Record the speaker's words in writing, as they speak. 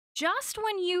just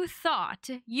when you thought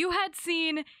you had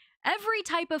seen every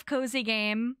type of cozy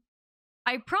game,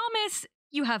 I promise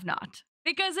you have not.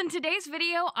 Because in today's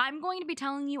video, I'm going to be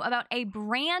telling you about a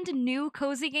brand new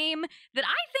cozy game that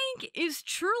I think is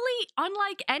truly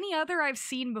unlike any other I've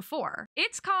seen before.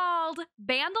 It's called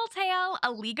Bandle,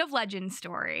 A League of Legends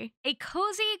Story, a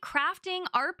cozy crafting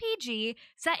RPG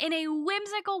set in a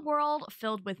whimsical world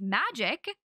filled with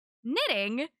magic,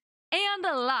 knitting, and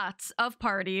lots of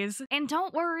parties. And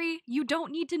don't worry, you don't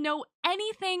need to know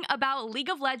anything about League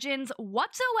of Legends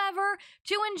whatsoever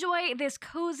to enjoy this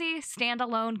cozy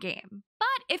standalone game.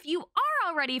 But if you are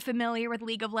already familiar with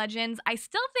League of Legends, I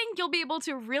still think you'll be able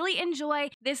to really enjoy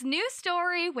this new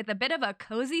story with a bit of a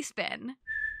cozy spin.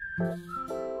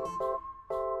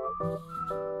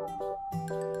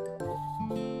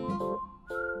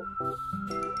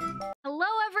 Hello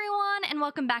everyone, and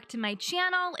welcome back to my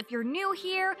channel. If you're new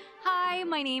here, hi,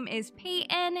 my name is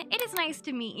Payton. It is nice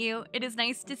to meet you, it is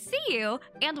nice to see you,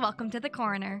 and welcome to the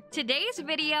corner. Today's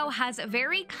video has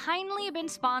very kindly been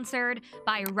sponsored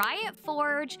by Riot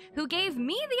Forge, who gave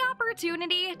me the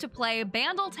opportunity to play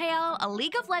Bandle, A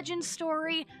League of Legends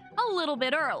Story a little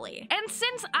bit early. And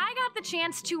since I got the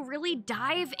chance to really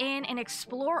dive in and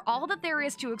explore all that there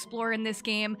is to explore in this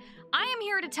game, I am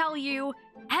here to tell you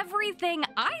everything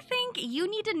I think you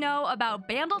need to know about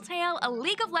Bandle, A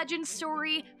League of Legends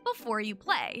Story before you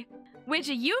play, which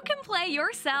you can play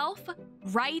yourself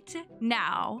right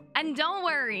now. And don't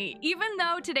worry, even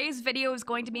though today's video is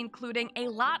going to be including a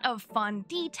lot of fun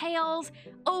details,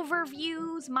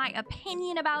 overviews, my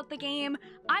opinion about the game,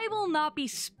 I will not be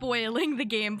spoiling the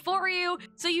game for you,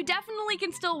 so you definitely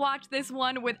can still watch this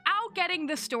one without getting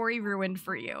the story ruined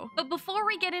for you. But before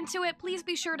we get into it, please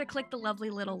be sure to click the lovely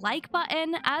little like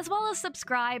button, as well as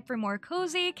subscribe for more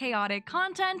cozy, chaotic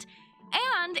content.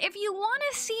 And if you want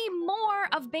to see more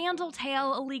of Bandle,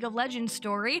 A League of Legends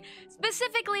Story,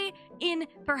 specifically in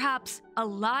perhaps a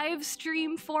live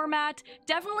stream format,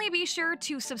 definitely be sure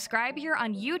to subscribe here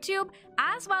on YouTube,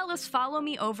 as well as follow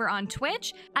me over on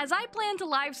Twitch, as I plan to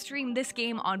live stream this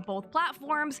game on both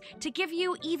platforms to give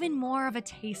you even more of a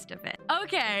taste of it.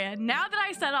 Okay, now that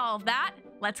I said all of that,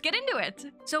 let's get into it.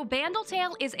 So Bandle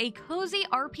is a cozy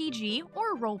RPG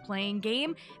or role-playing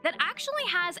game that actually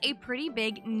has a pretty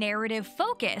big narrative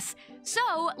focus.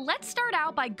 So let's start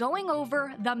out by going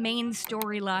over the main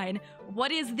storyline.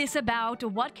 What is this about?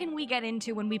 What can we get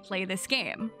into when we play this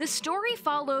game? The story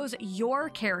follows your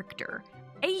character,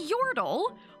 a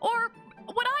Yordle, or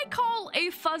what I call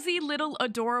a fuzzy little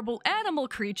adorable animal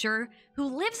creature who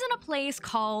lives in a place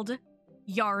called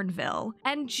Yarnville.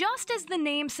 And just as the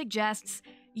name suggests,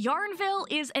 Yarnville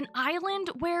is an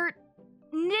island where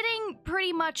knitting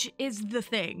pretty much is the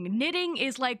thing. Knitting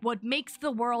is like what makes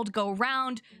the world go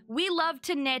round. We love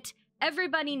to knit.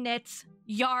 Everybody knits.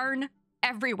 Yarn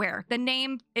everywhere. The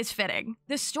name is fitting.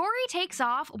 The story takes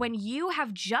off when you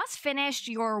have just finished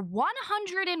your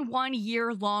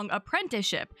 101-year-long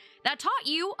apprenticeship that taught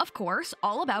you, of course,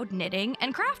 all about knitting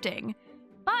and crafting.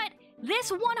 But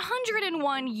this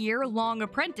 101-year-long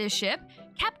apprenticeship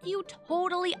kept you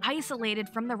totally isolated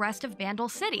from the rest of Bandle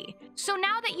City. So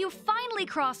now that you've finally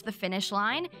crossed the finish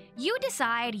line, you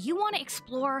decide you want to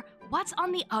explore what's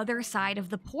on the other side of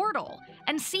the portal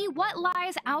and see what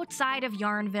lies outside of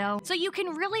Yarnville so you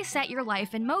can really set your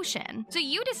life in motion. So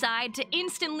you decide to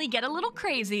instantly get a little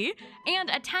crazy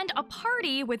and attend a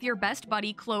party with your best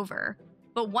buddy Clover.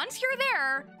 But once you're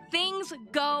there, things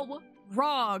go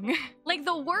wrong. Like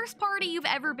the worst party you've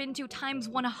ever been to times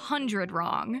 100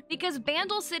 wrong. Because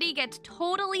Bandle City gets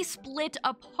totally split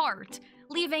apart,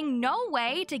 leaving no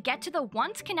way to get to the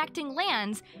once connecting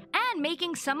lands and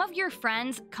making some of your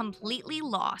friends completely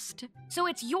lost. So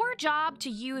it's your job to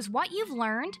use what you've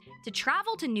learned to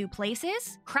travel to new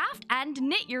places, craft and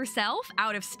knit yourself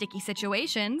out of sticky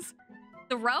situations,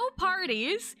 throw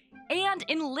parties, and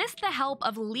enlist the help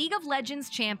of League of Legends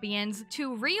champions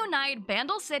to reunite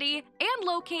Bandle City and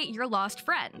locate your lost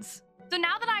friends. So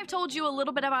now that I've told you a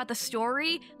little bit about the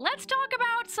story, let's talk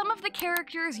about some of the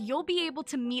characters you'll be able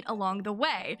to meet along the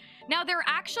way. Now, there are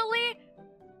actually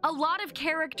a lot of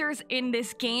characters in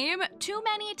this game, too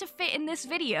many to fit in this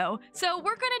video, so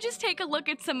we're gonna just take a look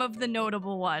at some of the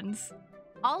notable ones.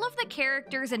 All of the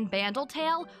characters in Bandle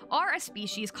are a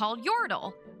species called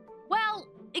Yordle. Well,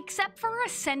 except for a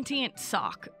sentient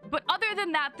sock. But other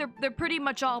than that, they're pretty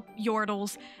much all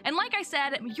Yordles. And like I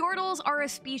said, Yordles are a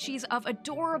species of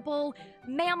adorable,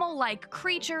 mammal-like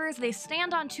creatures. They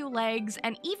stand on two legs,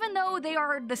 and even though they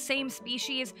are the same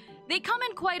species, they come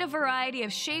in quite a variety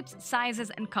of shapes,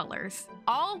 sizes, and colors,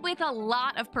 all with a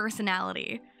lot of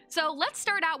personality. So let's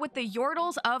start out with the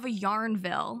Yordles of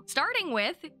Yarnville, starting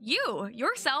with you,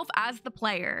 yourself as the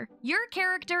player. Your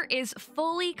character is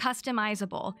fully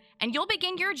customizable, and you'll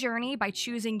begin your journey by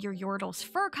choosing your Yordle's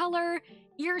fur color,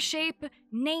 ear shape,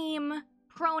 name,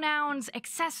 pronouns,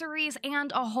 accessories,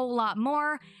 and a whole lot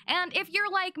more. And if you're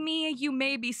like me, you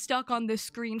may be stuck on this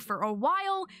screen for a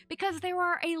while because there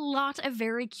are a lot of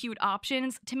very cute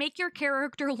options to make your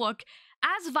character look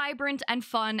as vibrant and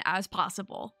fun as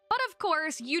possible. But of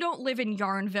course, you don't live in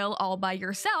Yarnville all by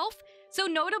yourself, so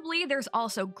notably there's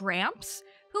also Gramps,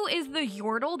 who is the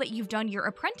Yordle that you've done your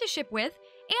apprenticeship with,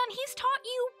 and he's taught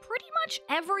you pretty much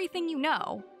everything you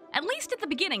know, at least at the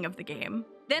beginning of the game.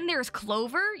 Then there's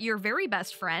Clover, your very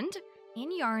best friend. In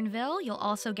Yarnville, you'll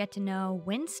also get to know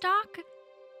Winstock,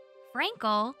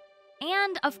 Frankel,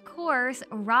 and of course,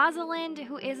 Rosalind,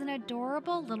 who is an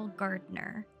adorable little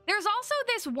gardener. There's also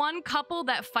this one couple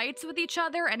that fights with each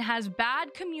other and has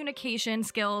bad communication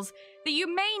skills that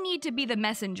you may need to be the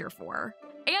messenger for.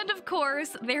 And of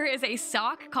course, there is a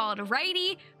sock called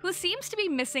Righty who seems to be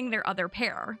missing their other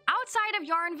pair. Outside of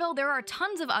Yarnville, there are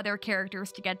tons of other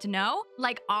characters to get to know,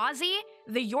 like Ozzy,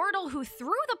 the Yordle who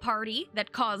threw the party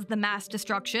that caused the mass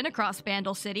destruction across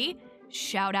Bandle City.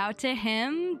 Shout out to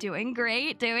him, doing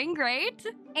great, doing great.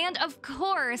 And of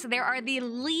course, there are the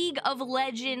League of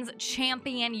Legends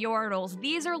champion Yordles.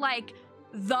 These are like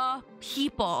the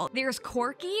people. There's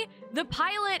Corky, the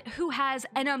pilot who has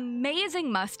an amazing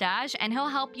mustache and he'll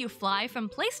help you fly from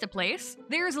place to place.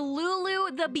 There's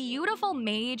Lulu, the beautiful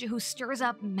mage who stirs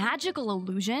up magical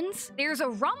illusions. There's a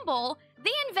Rumble,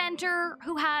 the inventor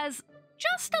who has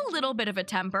just a little bit of a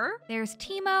temper. There's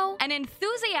Timo, an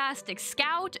enthusiastic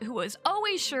scout who is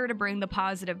always sure to bring the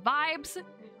positive vibes.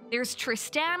 There's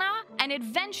Tristana, an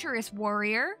adventurous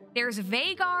warrior. There's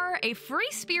Vagar, a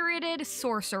free-spirited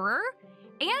sorcerer.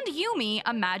 And Yumi,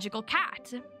 a magical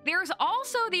cat. There's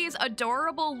also these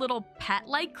adorable little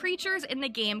pet-like creatures in the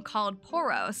game called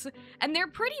Poros, and they're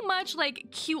pretty much like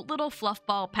cute little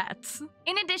fluffball pets.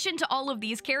 In addition to all of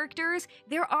these characters,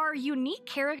 there are unique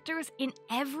characters in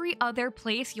every other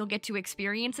place you'll get to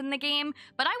experience in the game,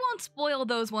 but I won't spoil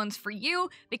those ones for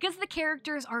you because the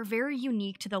characters are very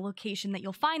unique to the location that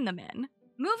you'll find them in.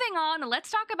 Moving on, let's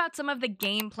talk about some of the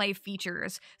gameplay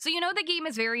features. So you know the game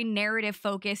is very narrative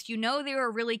focused, you know there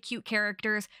are really cute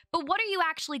characters, but what are you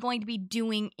actually going to be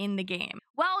doing in the game?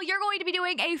 Well, you're going to be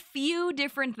doing a few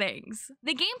different things.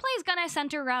 The gameplay is going to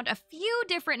center around a few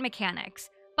different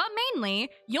mechanics, but mainly,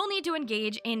 you'll need to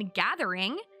engage in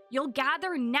gathering. You'll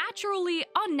gather naturally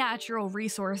unnatural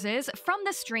resources from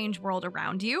the strange world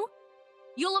around you.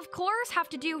 You'll of course have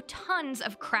to do tons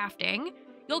of crafting.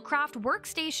 You'll craft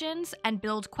workstations and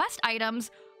build quest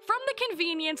items from the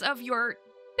convenience of your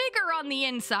bigger on the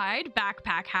inside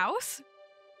backpack house.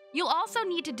 You'll also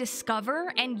need to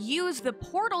discover and use the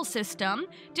portal system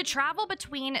to travel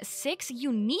between 6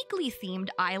 uniquely themed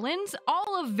islands,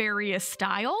 all of various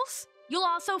styles. You'll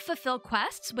also fulfill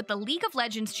quests with the League of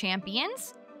Legends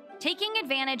champions, taking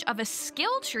advantage of a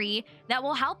skill tree that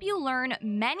will help you learn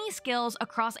many skills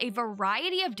across a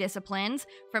variety of disciplines,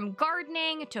 from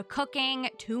gardening to cooking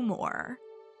to more.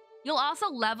 You'll also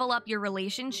level up your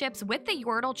relationships with the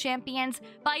Yordle champions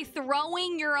by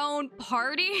throwing your own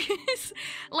parties.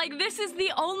 Like, this is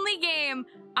the only game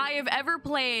I have ever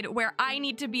played where I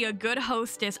need to be a good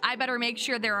hostess. I better make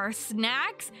sure there are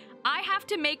snacks. I have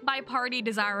to make my party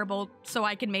desirable so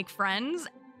I can make friends.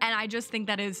 And I just think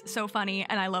that is so funny,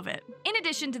 and I love it. In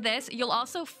addition to this, you'll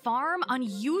also farm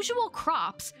unusual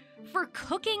crops for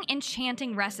cooking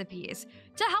enchanting recipes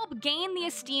to help gain the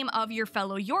esteem of your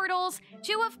fellow Yordles,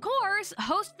 to of course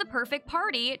host the perfect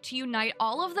party to unite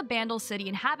all of the Bandle City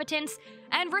inhabitants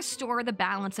and restore the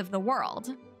balance of the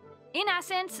world. In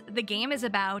essence, the game is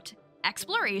about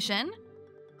exploration,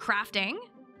 crafting,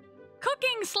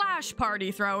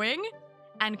 cooking/party throwing,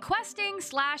 and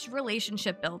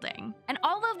questing/relationship building. And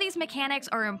all of these mechanics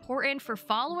are important for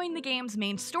following the game's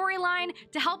main storyline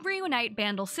to help reunite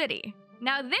Bandle City.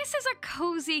 Now, this is a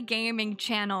cozy gaming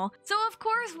channel, so of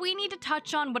course we need to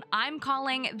touch on what I'm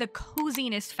calling the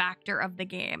coziness factor of the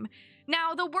game.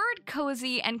 Now, the word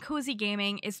cozy and cozy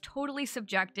gaming is totally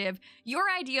subjective. Your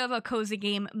idea of a cozy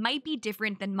game might be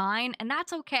different than mine, and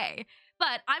that's okay.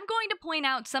 But I'm going to point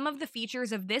out some of the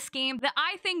features of this game that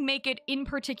I think make it in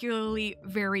particularly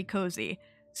very cozy.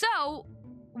 So,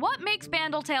 what makes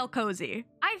Bandletale cozy?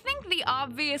 I think the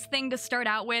obvious thing to start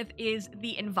out with is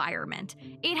the environment.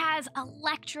 It has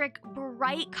electric,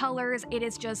 bright colors, it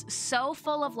is just so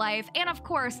full of life, and of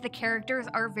course, the characters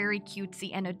are very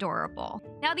cutesy and adorable.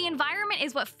 Now, the environment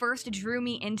is what first drew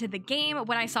me into the game.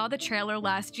 When I saw the trailer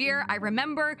last year, I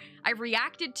remember I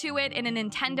reacted to it in a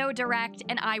Nintendo Direct,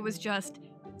 and I was just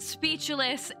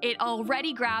Speechless. It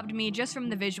already grabbed me just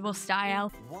from the visual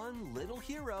style. One little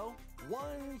hero,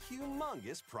 one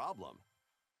humongous problem.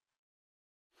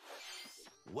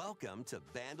 Welcome to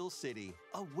Bandle City,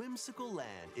 a whimsical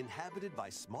land inhabited by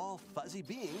small fuzzy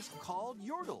beings called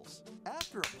Yordles.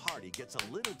 After a party gets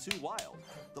a little too wild,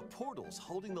 the portals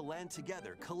holding the land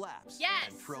together collapse.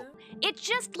 Yes! And it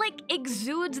just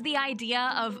exudes the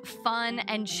idea of fun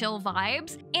and chill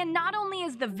vibes. And not only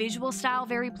is the visual style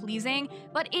very pleasing,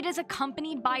 but it is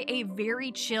accompanied by a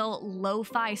very chill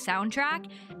lo-fi soundtrack.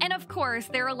 And of course,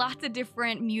 there are lots of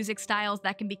different music styles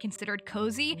that can be considered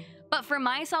cozy. But for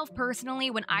myself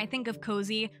personally, when I think of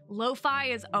cozy, lo-fi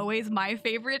is always my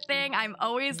favorite thing. I'm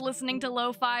always listening to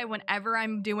lo-fi whenever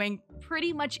I'm doing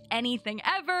pretty much anything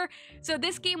ever. So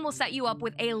this game will set you up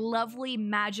with a lovely,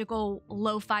 magical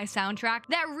lo-fi soundtrack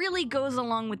that really goes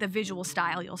along with the visual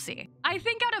style you'll see. I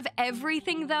think out of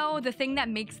everything though, the thing that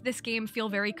makes this game feel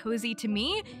very cozy to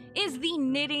me is the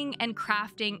knitting and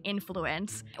crafting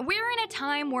influence. We're in a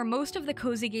time where most of the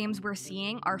cozy games we're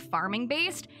seeing are farming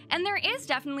based, and there is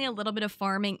definitely a little bit of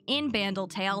farming in Bandle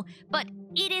Tale, but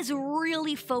it is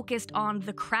really focused on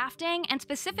the crafting and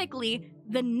specifically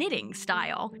the knitting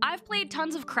style. I've played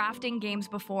tons of crafting games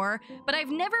before, but I've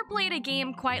never played a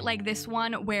game quite like this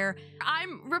one where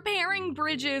I'm repairing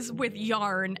bridges with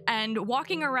yarn and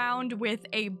walking around with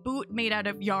a boot made out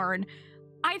of yarn.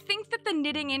 I think that the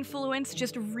knitting influence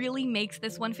just really makes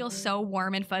this one feel so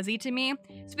warm and fuzzy to me.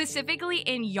 Specifically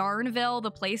in Yarnville,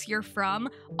 the place you're from,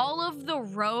 all of the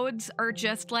roads are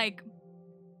just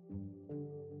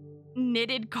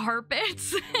knitted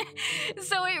carpets.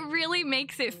 So it really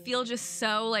makes it feel just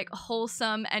so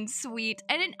wholesome and sweet,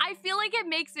 and I feel like it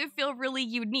makes it feel really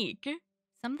unique.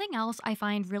 Something else I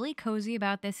find really cozy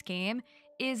about this game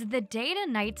is the day to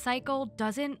night cycle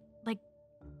doesn't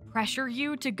pressure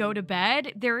you to go to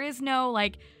bed. There is no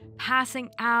passing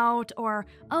out or,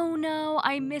 oh no,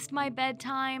 I missed my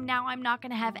bedtime, now I'm not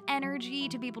gonna have energy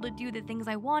to be able to do the things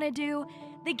I want to do.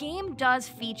 The game does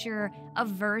feature a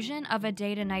version of a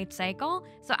day to night cycle,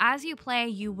 so as you play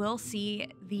you will see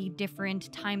the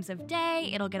different times of day.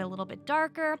 It'll get a little bit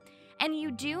darker, and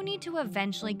you do need to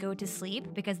eventually go to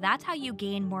sleep because that's how you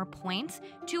gain more points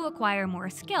to acquire more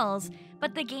skills.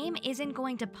 But the game isn't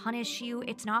going to punish you.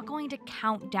 It's not going to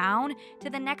count down to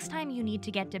the next time you need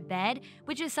to get to bed,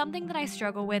 which is something that I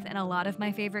struggle with in a lot of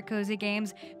my favorite cozy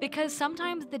games because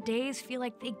sometimes the days feel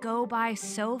like they go by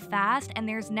so fast and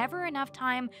there's never enough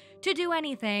time to do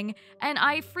anything, and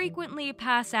I frequently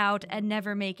pass out and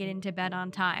never make it into bed on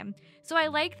time. So I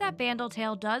like that Bandle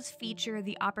Tale does feature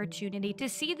the opportunity to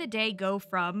see the day go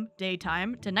from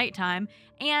daytime to nighttime,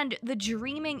 and the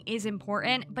dreaming is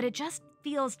important, but it just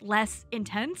feels less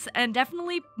intense and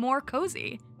definitely more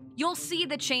cozy. You'll see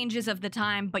the changes of the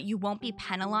time, but you won't be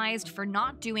penalized for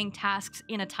not doing tasks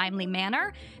in a timely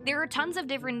manner. There are tons of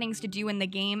different things to do in the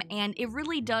game, and it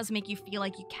really does make you feel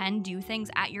like you can do things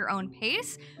at your own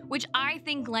pace, which I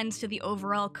think lends to the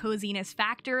overall coziness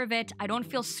factor of it. I don't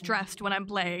feel stressed when I'm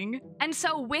playing. And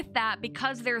so with that,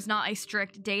 because there's not a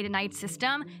strict day-to-night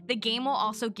system, the game will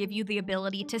also give you the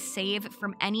ability to save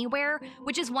from anywhere,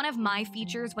 which is one of my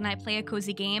features when I play a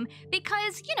cozy game,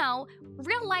 because,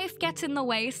 real life gets in the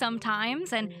way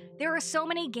sometimes, and there are so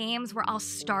many games where I'll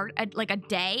start a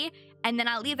day and then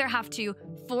I'll either have to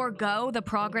forego the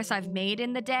progress I've made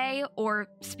in the day or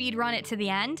speedrun it to the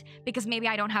end because maybe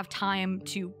I don't have time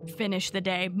to finish the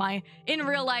day. My in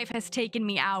real life has taken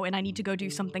me out and I need to go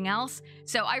do something else.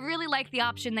 So I really like the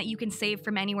option that you can save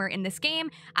from anywhere in this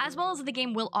game, as well as the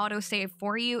game will auto-save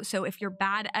for you. So if you're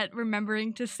bad at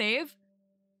remembering to save,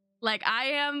 like I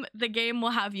am, the game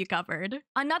will have you covered.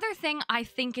 Another thing I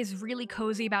think is really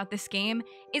cozy about this game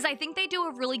is I think they do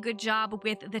a really good job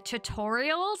with the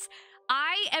tutorials.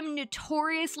 I am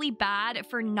notoriously bad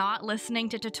for not listening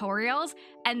to tutorials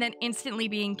and then instantly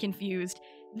being confused.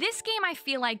 This game, I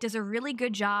feel like, does a really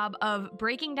good job of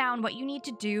breaking down what you need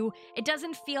to do. It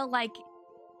doesn't feel like,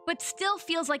 but still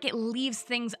feels like it leaves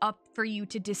things up for you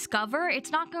to discover. It's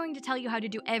not going to tell you how to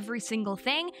do every single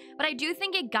thing, but I do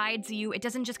think it guides you. It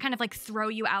doesn't just kind of throw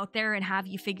you out there and have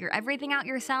you figure everything out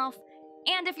yourself.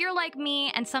 And if you're like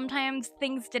me and sometimes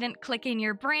things didn't click in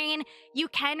your brain, you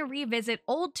can revisit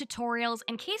old tutorials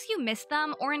in case you missed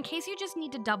them or in case you just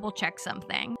need to double check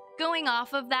something. Going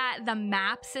off of that, the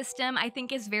map system I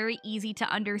think is very easy to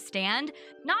understand.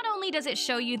 Not only does it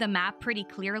show you the map pretty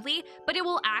clearly, but it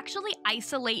will actually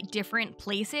isolate different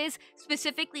places,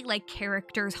 specifically like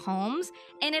characters' homes,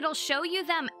 and it'll show you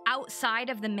them outside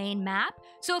of the main map.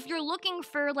 So if you're looking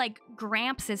for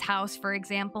Gramps' house, for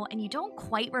example, and you don't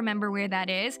quite remember where that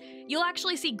is, you'll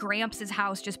actually see Gramps'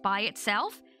 house just by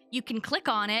itself. you can click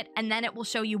on it and then it will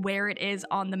show you where it is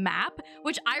on the map,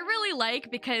 which I really like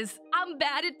because I'm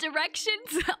bad at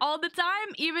directions all the time,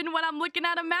 even when I'm looking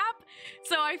at a map.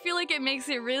 So I feel like it makes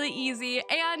it really easy,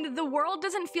 and the world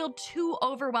doesn't feel too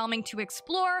overwhelming to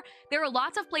explore. There are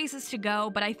lots of places to go,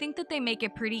 but I think that they make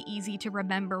it pretty easy to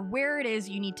remember where it is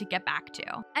you need to get back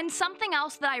to. And something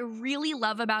else that I really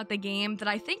love about the game that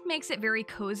I think makes it very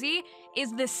cozy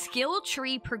is the skill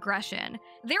tree progression.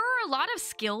 There are a lot of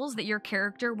skills that your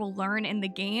character will learn in the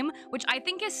game, which I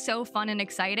think is so fun and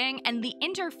exciting, and the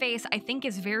interface I think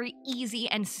is very easy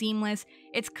and seamless.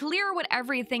 It's clear what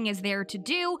everything is there to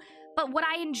do, but what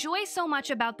I enjoy so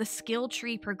much about the skill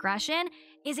tree progression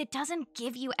is it doesn't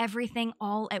give you everything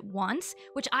all at once,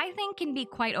 which I think can be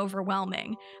quite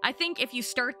overwhelming. I think if you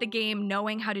start the game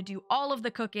knowing how to do all of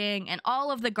the cooking and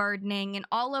all of the gardening and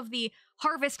all of the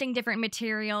harvesting different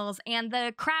materials and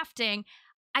the crafting,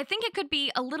 I think it could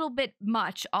be a little bit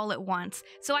much all at once.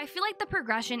 So I feel like the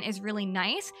progression is really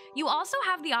nice. You also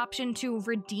have the option to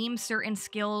redeem certain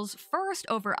skills first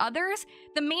over others.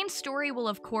 The main story will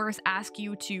of course ask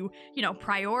you to,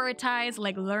 prioritize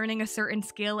like learning a certain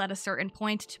skill at a certain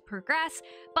point to progress,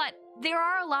 but there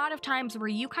are a lot of times where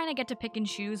you kind of get to pick and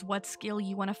choose what skill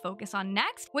you want to focus on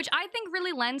next, which I think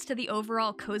really lends to the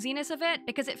overall coziness of it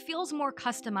because it feels more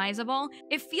customizable.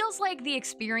 It feels like the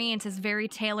experience is very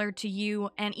tailored to you,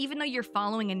 and even though you're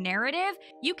following a narrative,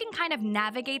 you can kind of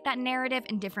navigate that narrative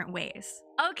in different ways.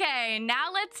 Okay,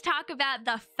 now let's talk about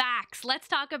the facts. Let's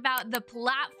talk about the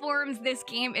platforms this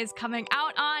game is coming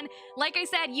out on. Like I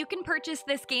said, you can purchase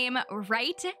this game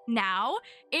right now.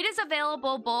 It is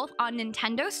available both on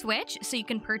Nintendo Switch, so you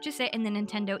can purchase it in the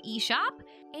Nintendo eShop,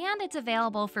 and it's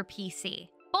available for PC.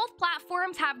 Both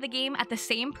platforms have the game at the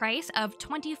same price of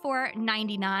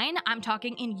 $24.99. I'm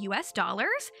talking in US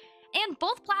dollars. And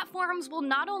both platforms will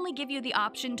not only give you the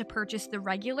option to purchase the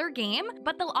regular game,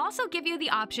 but they'll also give you the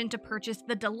option to purchase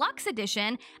the deluxe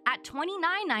edition at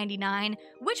 $29.99,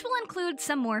 which will include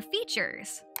some more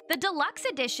features. The deluxe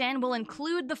edition will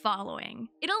include the following.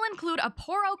 It'll include a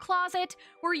Poro closet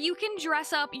where you can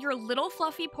dress up your little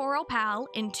fluffy Poro pal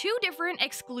in 2 different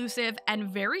exclusive and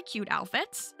very cute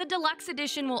outfits. The deluxe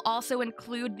edition will also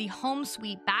include the Home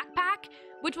Suite backpack,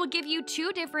 which will give you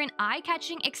 2 different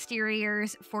eye-catching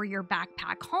exteriors for your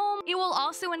backpack home. It will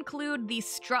also include the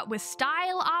Strut with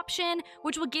Style option,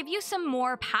 which will give you some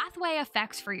more pathway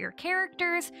effects for your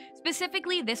characters.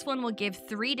 Specifically, this one will give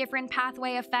 3 different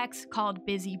pathway effects called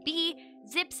Busy Bee,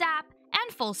 Zip Zap,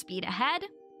 and Full Speed Ahead.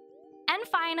 And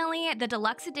finally, the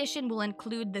deluxe edition will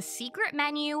include the secret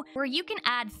menu, where you can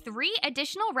add 3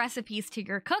 additional recipes to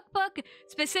your cookbook,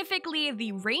 specifically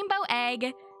the rainbow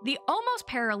egg, the almost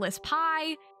perilous pie,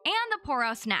 and the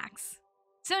Poro snacks.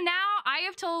 So now I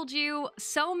have told you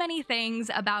so many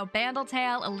things about Bandle,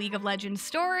 a League of Legends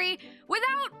story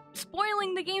without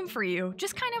spoiling the game for you,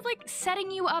 just kind of like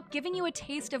setting you up, giving you a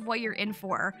taste of what you're in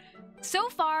for. So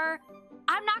far,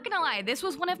 I'm not gonna lie, this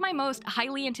was one of my most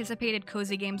highly anticipated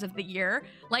cozy games of the year.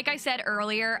 Like I said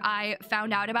earlier, I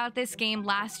found out about this game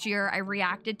last year. I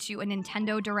reacted to a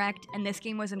Nintendo Direct and this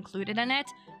game was included in it.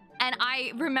 And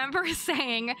I remember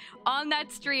saying on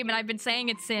that stream, and I've been saying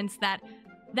it since, that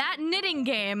knitting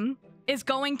game is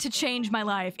going to change my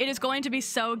life. It is going to be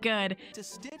so good. To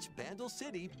stitch Bandle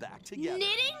City back together.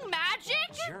 Knitting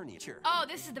magic? Journey. Oh,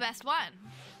 this is the best one.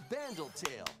 Bandle,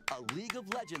 a League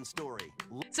of Legends story.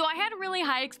 So I had really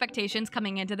high expectations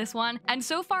coming into this one, and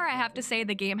so far I have to say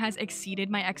the game has exceeded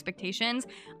my expectations.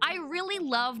 I really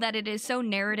love that it is so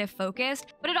narrative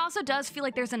focused, but it also does feel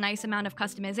like there's a nice amount of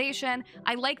customization.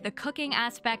 I like the cooking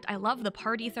aspect, I love the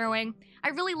party throwing, I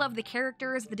really love the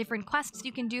characters, the different quests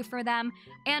you can do for them,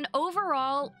 and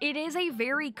overall, it is a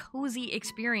very cozy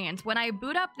experience. When I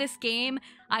boot up this game,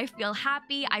 I feel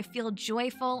happy, I feel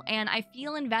joyful, and I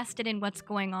feel invested in what's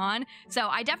going on. So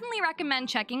I definitely recommend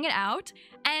checking it out.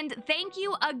 And thank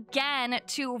you again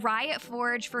to Riot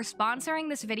Forge for sponsoring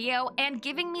this video and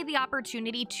giving me the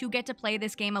opportunity to get to play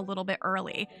this game a little bit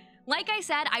early. Like I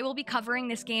said, I will be covering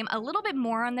this game a little bit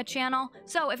more on the channel,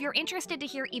 so if you're interested to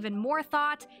hear even more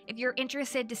thoughts, if you're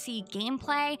interested to see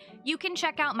gameplay, you can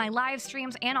check out my live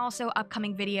streams and also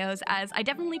upcoming videos, as I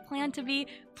definitely plan to be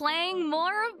playing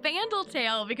more of Bandle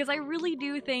because I really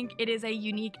do think it is a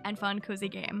unique and fun cozy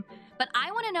game. But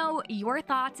I want to know your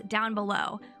thoughts down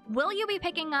below. Will you be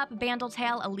picking up Bandle,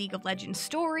 a League of Legends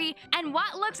story? And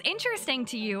what looks interesting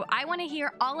to you? I want to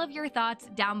hear all of your thoughts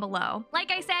down below.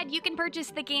 Like I said, you can purchase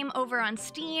the game over on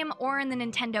Steam or in the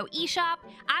Nintendo eShop,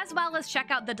 as well as check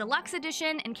out the deluxe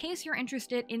edition in case you're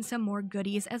interested in some more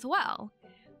goodies as well.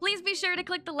 Please be sure to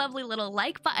click the lovely little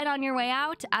like button on your way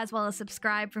out, as well as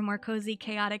subscribe for more cozy,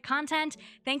 chaotic content.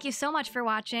 Thank you so much for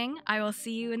watching. I will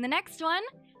see you in the next one,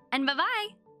 and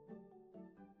bye-bye!